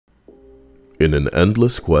In an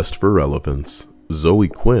endless quest for relevance, Zoe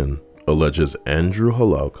Quinn alleges Andrew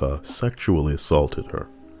Holowka sexually assaulted her.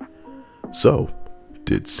 So,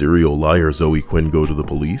 did serial liar Zoe Quinn go to the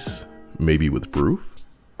police? Maybe with proof?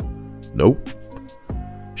 Nope.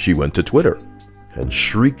 She went to Twitter and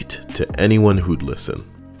shrieked to anyone who'd listen,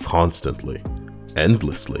 constantly,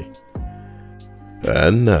 endlessly.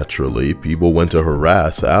 And naturally, people went to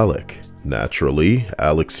harass Alec. Naturally,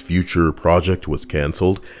 Alec's future project was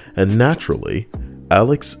cancelled, and naturally,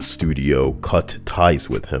 Alec's studio cut ties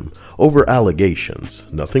with him over allegations,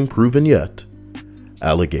 nothing proven yet.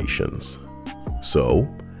 Allegations.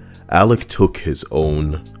 So, Alec took his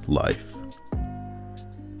own life.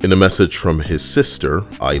 In a message from his sister,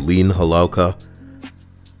 Eileen Holowka,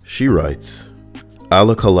 she writes,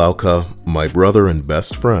 "Alec Holowka, my brother and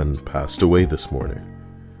best friend, passed away this morning.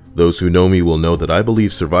 Those who know me will know that I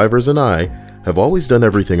believe survivors and I have always done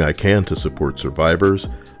everything I can to support survivors,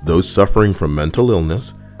 those suffering from mental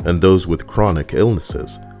illness, and those with chronic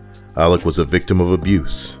illnesses. Alec was a victim of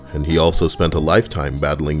abuse, and he also spent a lifetime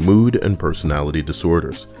battling mood and personality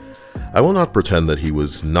disorders. I will not pretend that he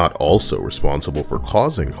was not also responsible for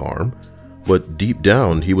causing harm, but deep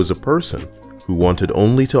down he was a person who wanted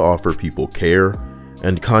only to offer people care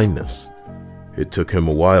and kindness. It took him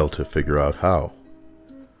a while to figure out how.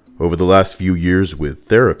 Over the last few years with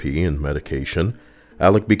therapy and medication,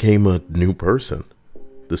 Alec became a new person.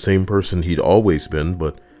 The same person he'd always been,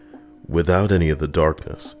 but without any of the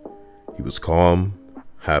darkness. He was calm,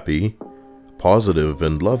 happy, positive,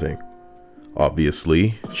 and loving.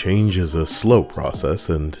 Obviously, change is a slow process,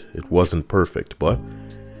 and it wasn't perfect, but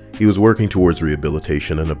he was working towards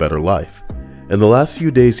rehabilitation and a better life. In the last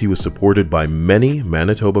few days, he was supported by many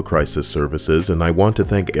Manitoba crisis services, and I want to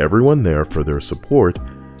thank everyone there for their support.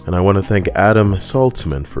 And I want to thank Adam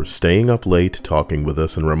Saltzman for staying up late, talking with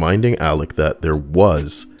us, and reminding Alec that there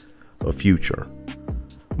was a future.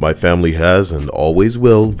 My family has and always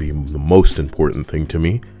will be the most important thing to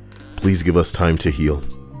me. Please give us time to heal.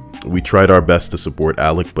 We tried our best to support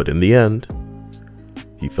Alec, but in the end,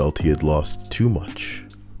 he felt he had lost too much.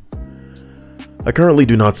 I currently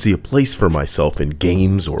do not see a place for myself in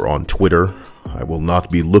games or on Twitter. I will not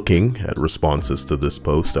be looking at responses to this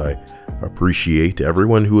post. I appreciate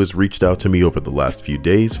everyone who has reached out to me over the last few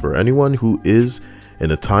days. For anyone who is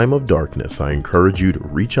in a time of darkness, I encourage you to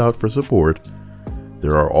reach out for support.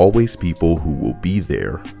 There are always people who will be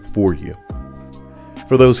there for you.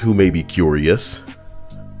 For those who may be curious,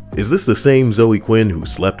 is this the same Zoe Quinn who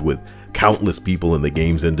slept with countless people in the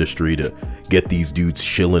games industry to get these dudes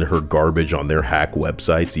shilling her garbage on their hack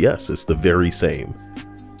websites? Yes, it's the very same.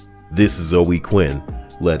 This Zoe Quinn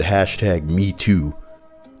led #MeToo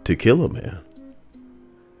to kill a man.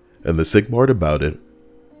 And the sick part about it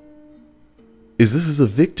is this is a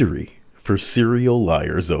victory for serial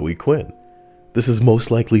liar Zoe Quinn. This is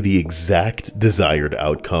most likely the exact desired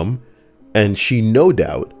outcome, and she no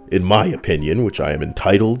doubt, in my opinion, which I am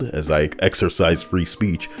entitled as I exercise free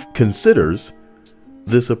speech, considers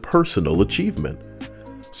this a personal achievement.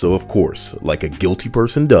 So of course, like a guilty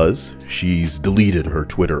person does, she's deleted her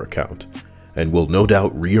Twitter account and will no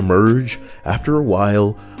doubt re-emerge after a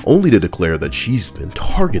while, only to declare that she's been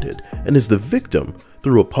targeted and is the victim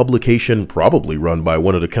through a publication probably run by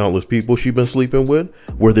one of the countless people she's been sleeping with,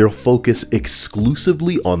 where they'll focus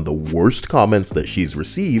exclusively on the worst comments that she's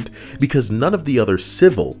received because none of the other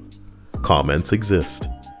civil comments exist.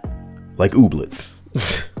 Like ooblets.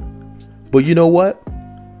 But you know what?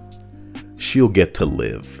 She'll get to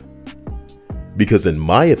live. Because in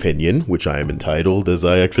my opinion, which I am entitled as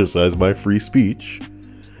I exercise my free speech,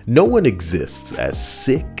 no one exists as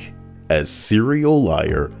sick as serial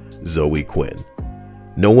liar Zoe Quinn.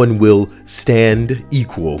 No one will stand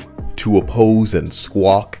equal to oppose and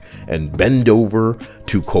squawk and bend over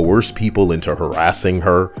to coerce people into harassing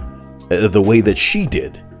her the way that she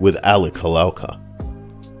did with Alec Holowka.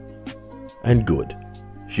 And good.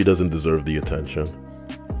 She doesn't deserve the attention.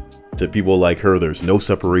 To people like her, there's no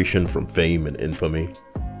separation from fame and infamy.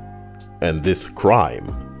 And this crime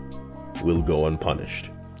will go unpunished.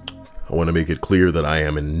 I want to make it clear that I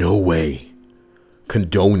am in no way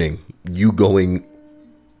condoning you going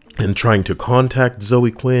and trying to contact Zoe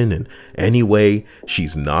Quinn in any way.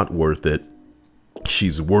 She's not worth it.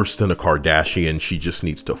 She's worse than a Kardashian. She just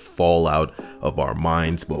needs to fall out of our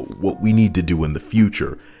minds. But what we need to do in the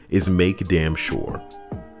future is make damn sure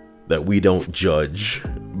that we don't judge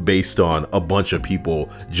based on a bunch of people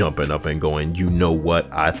jumping up and going, you know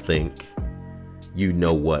what I think, you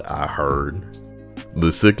know what I heard.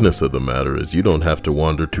 The sickness of the matter is you don't have to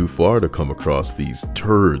wander too far to come across these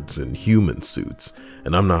turds in human suits,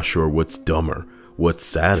 and I'm not sure what's dumber, what's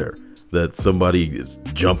sadder, that somebody is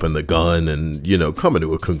jumping the gun and, you know, coming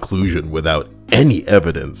to a conclusion without any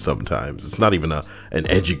evidence sometimes. It's not even an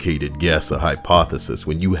educated guess, a hypothesis,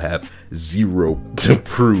 when you have zero to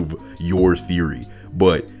prove your theory.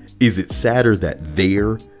 But is it sadder that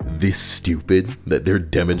they're this stupid, that they're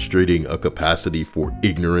demonstrating a capacity for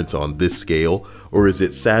ignorance on this scale? Or is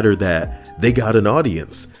it sadder that they got an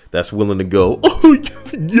audience that's willing to go, oh,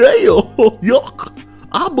 yeah, yuck,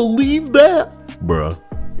 I believe that, bruh.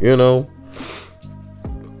 You know,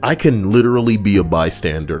 I can literally be a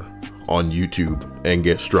bystander on YouTube and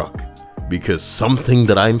get struck because something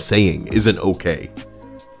that I'm saying isn't okay.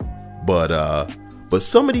 But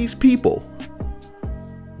some of these people,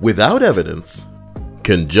 without evidence,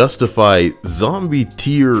 can justify zombie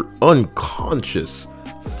tier unconscious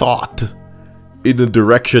thought in the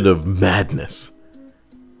direction of madness.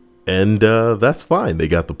 And that's fine. They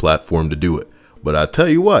got the platform to do it. But I tell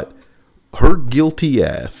you what, her guilty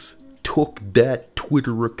ass took that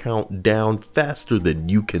Twitter account down faster than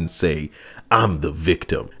you can say, I'm the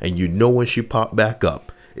victim. And you know when she popped back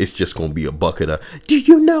up, it's just gonna be a bucket of, do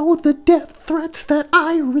you know the death threats that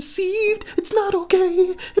I received? It's not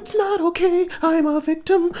okay. It's not okay. I'm a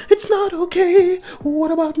victim. It's not okay.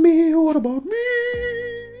 What about me? What about me?